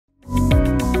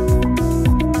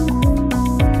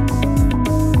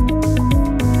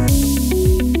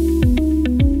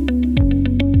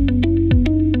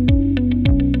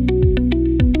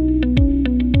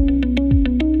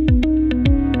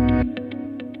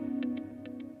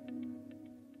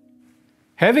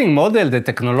Having modeled a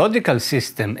technological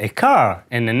system, a car,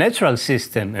 and a natural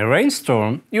system, a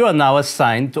rainstorm, you are now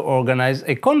assigned to organize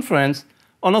a conference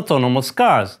on autonomous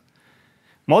cars.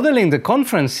 Modeling the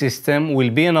conference system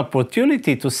will be an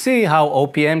opportunity to see how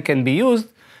OPM can be used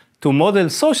to model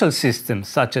social systems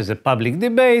such as a public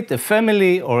debate, a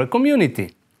family, or a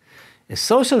community. A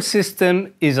social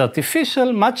system is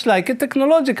artificial, much like a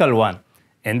technological one,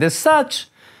 and as such,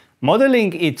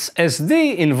 modeling its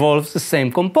SD involves the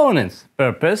same components: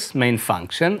 purpose, main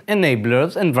function,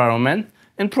 enablers, environment,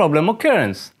 and problem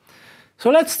occurrence. So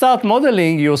let's start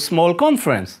modeling your small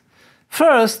conference.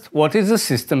 First, what is the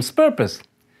system's purpose?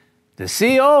 The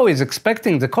CEO is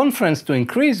expecting the conference to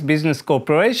increase business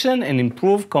cooperation and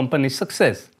improve company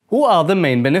success. Who are the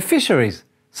main beneficiaries?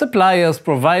 Suppliers,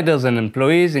 providers, and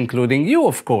employees, including you,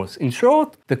 of course. In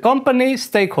short, the company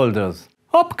stakeholders.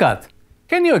 Hopcat,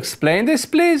 can you explain this,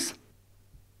 please?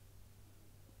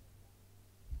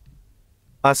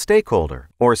 A stakeholder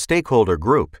or stakeholder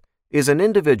group is an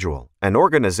individual, an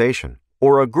organization,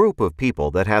 or a group of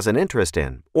people that has an interest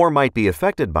in or might be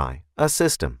affected by a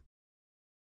system.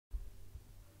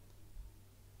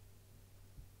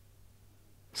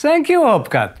 Thank you,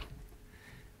 Hopcat.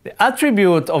 The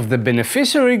attribute of the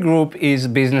beneficiary group is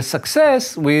business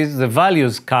success with the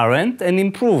values current and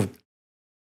improved.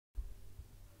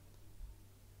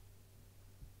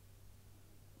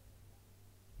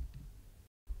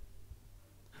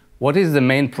 What is the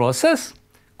main process?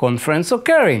 Conference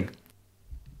occurring.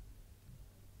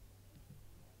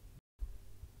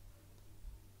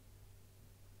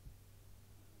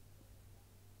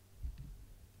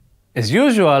 As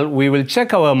usual, we will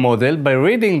check our model by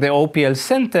reading the OPL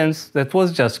sentence that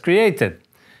was just created.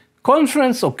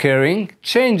 Conference occurring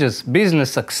changes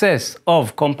business success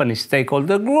of company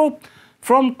stakeholder group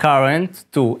from current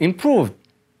to improved.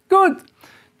 Good!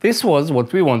 This was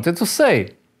what we wanted to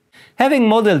say. Having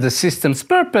modeled the system's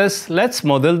purpose, let's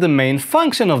model the main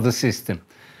function of the system.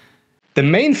 The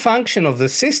main function of the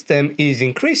system is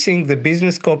increasing the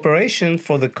business cooperation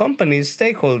for the company's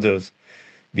stakeholders.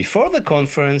 Before the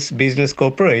conference, business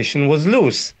cooperation was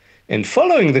loose, and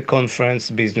following the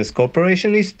conference, business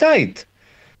cooperation is tight.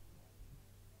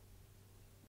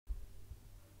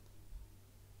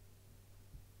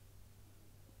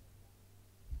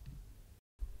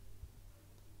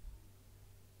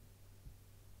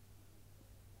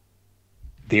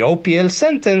 The OPL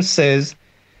sentence says,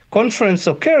 conference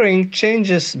occurring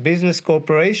changes business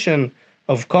cooperation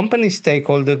of company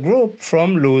stakeholder group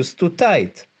from loose to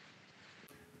tight.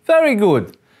 Very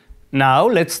good. Now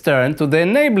let's turn to the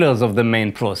enablers of the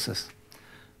main process.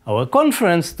 Our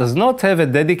conference does not have a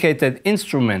dedicated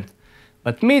instrument,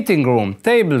 but meeting room,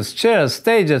 tables, chairs,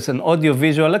 stages, and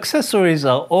audiovisual accessories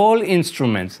are all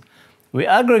instruments. We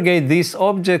aggregate these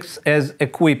objects as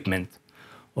equipment.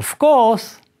 Of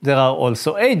course, there are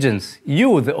also agents,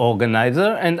 you, the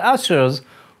organizer, and ushers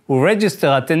who register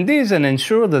attendees and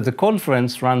ensure that the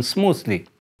conference runs smoothly.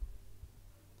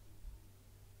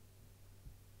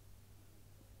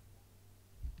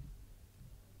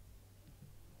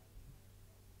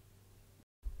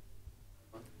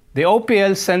 The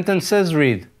OPL sentences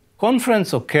read,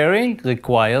 conference occurring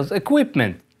requires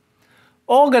equipment.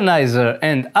 Organizer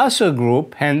and usher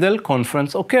group handle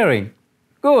conference occurring.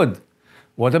 Good.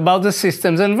 What about the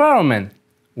system's environment?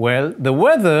 Well, the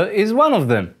weather is one of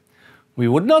them. We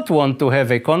would not want to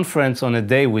have a conference on a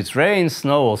day with rain,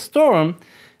 snow, or storm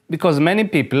because many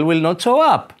people will not show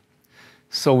up.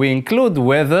 So we include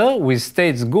weather with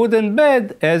states good and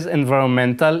bad as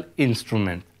environmental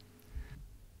instrument.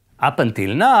 Up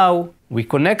until now, we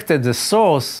connected the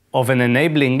source of an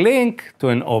enabling link to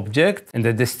an object and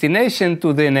the destination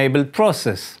to the enabled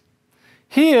process.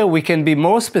 Here, we can be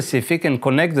more specific and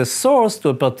connect the source to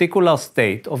a particular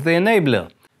state of the enabler.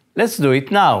 Let's do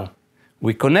it now.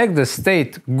 We connect the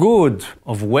state good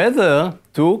of weather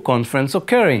to conference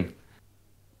occurring.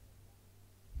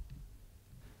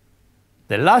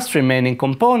 The last remaining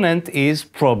component is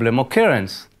problem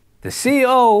occurrence. The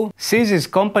CEO sees his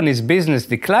company's business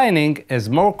declining as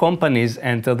more companies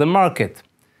enter the market.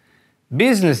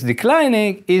 Business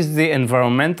declining is the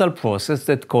environmental process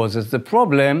that causes the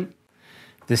problem.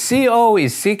 The CEO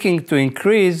is seeking to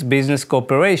increase business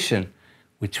cooperation,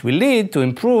 which will lead to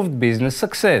improved business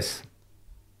success.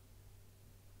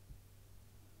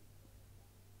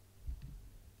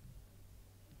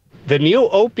 The new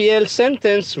OPL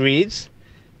sentence reads,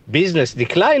 business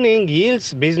declining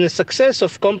yields business success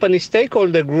of company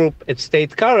stakeholder group at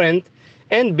state current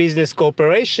and business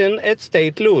cooperation at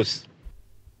state loose.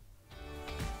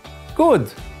 Good.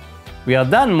 We are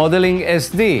done modeling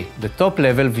SD, the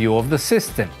top-level view of the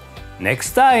system.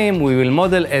 Next time, we will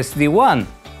model SD1,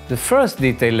 the first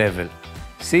detail level.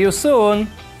 See you soon!